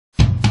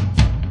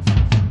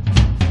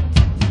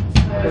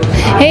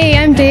Hey,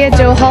 I'm Dea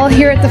Jo Hall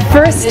here at the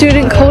first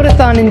student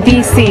Codeathon in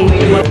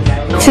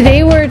BC.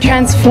 Today we're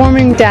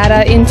transforming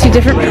data into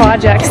different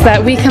projects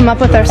that we come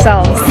up with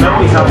ourselves.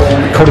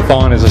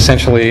 Codeathon is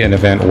essentially an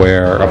event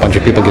where a bunch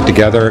of people get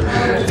together,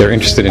 they're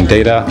interested in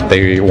data,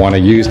 they want to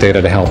use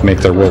data to help make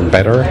their world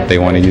better, they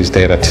want to use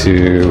data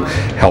to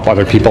help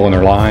other people in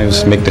their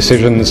lives make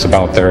decisions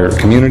about their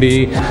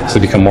community, so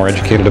they become more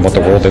educated about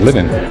the world they live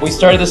in. We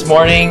started this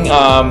morning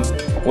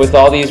with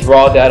all these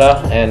raw data,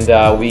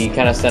 and we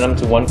kind of sent them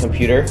to one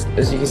computer.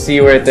 As you can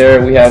see right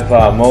there, we have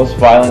most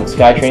violent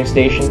SkyTrain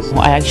stations.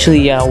 I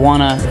actually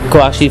want to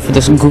go for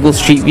this Google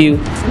Street View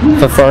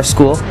for our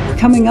school.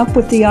 Coming up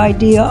with the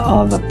idea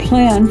of a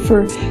plan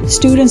for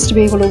students to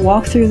be able to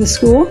walk through the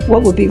school.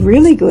 What would be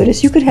really good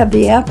is you could have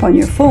the app on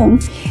your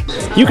phone.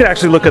 You could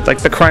actually look at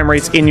the crime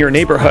rates in your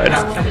neighborhood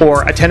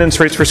or attendance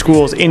rates for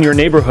schools in your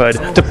neighborhood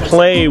to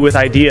play with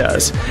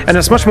ideas. And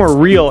it's much more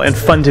real and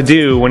fun to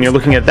do when you're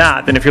looking at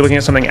that than if you're looking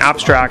at something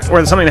abstract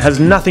or something that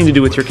has nothing to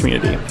do with your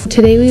community.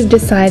 Today we've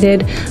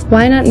decided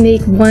why not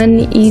make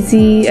one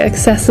easy,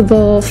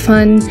 accessible,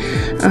 fun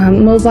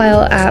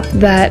mobile app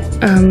that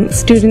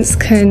students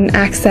can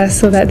access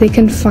so that they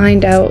can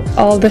find out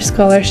all their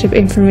scholarship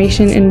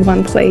information in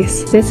one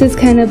place. This is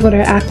kind of what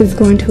our app is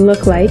going to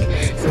look like.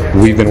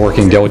 We've been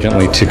working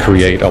diligently to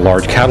create a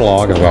large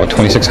catalog of about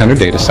 2,600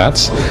 data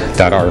sets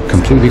that are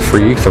completely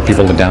free for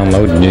people to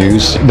download and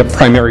use. The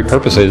primary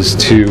purpose is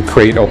to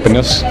create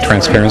openness,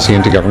 transparency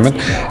into government,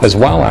 as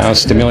well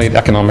as stimulate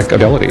economic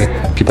ability.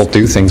 People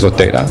do things with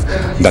data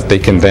that they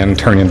can then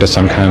turn into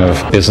some kind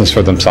of business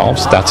for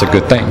themselves. That's a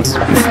good thing.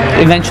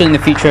 Eventually in the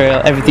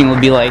future, everything will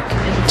be like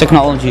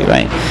technology,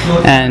 right?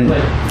 And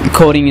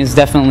coding is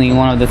definitely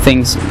one of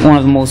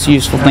the most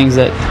useful things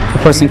that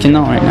a person can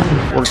know right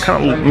now. We're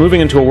kind of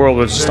moving into a world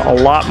with just a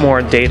lot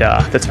more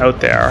data that's out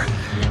there,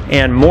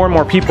 and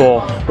more people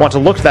want to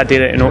look at that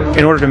data in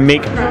order to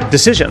make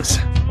decisions.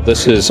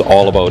 This is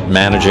all about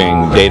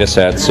managing data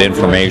sets,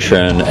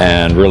 information,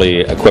 and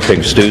really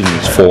equipping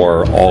students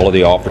for all of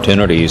the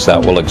opportunities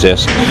that will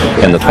exist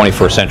in the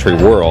 21st century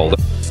world.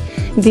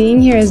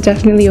 Being here has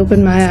definitely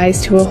opened my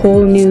eyes to a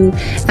whole new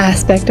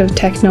aspect of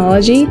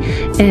technology,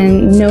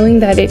 and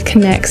knowing that it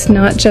connects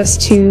not just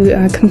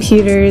to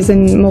computers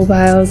and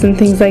mobiles and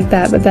things like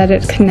that, but that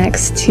it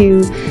connects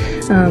to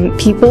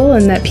people,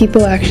 and that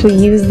people actually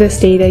use this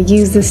data,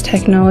 use this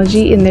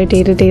technology in their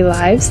day-to-day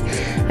lives.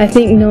 I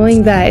think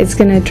knowing that is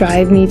going to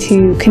drive me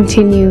to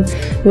continue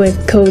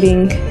with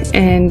coding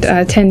and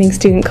attending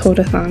student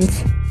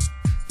codeathons.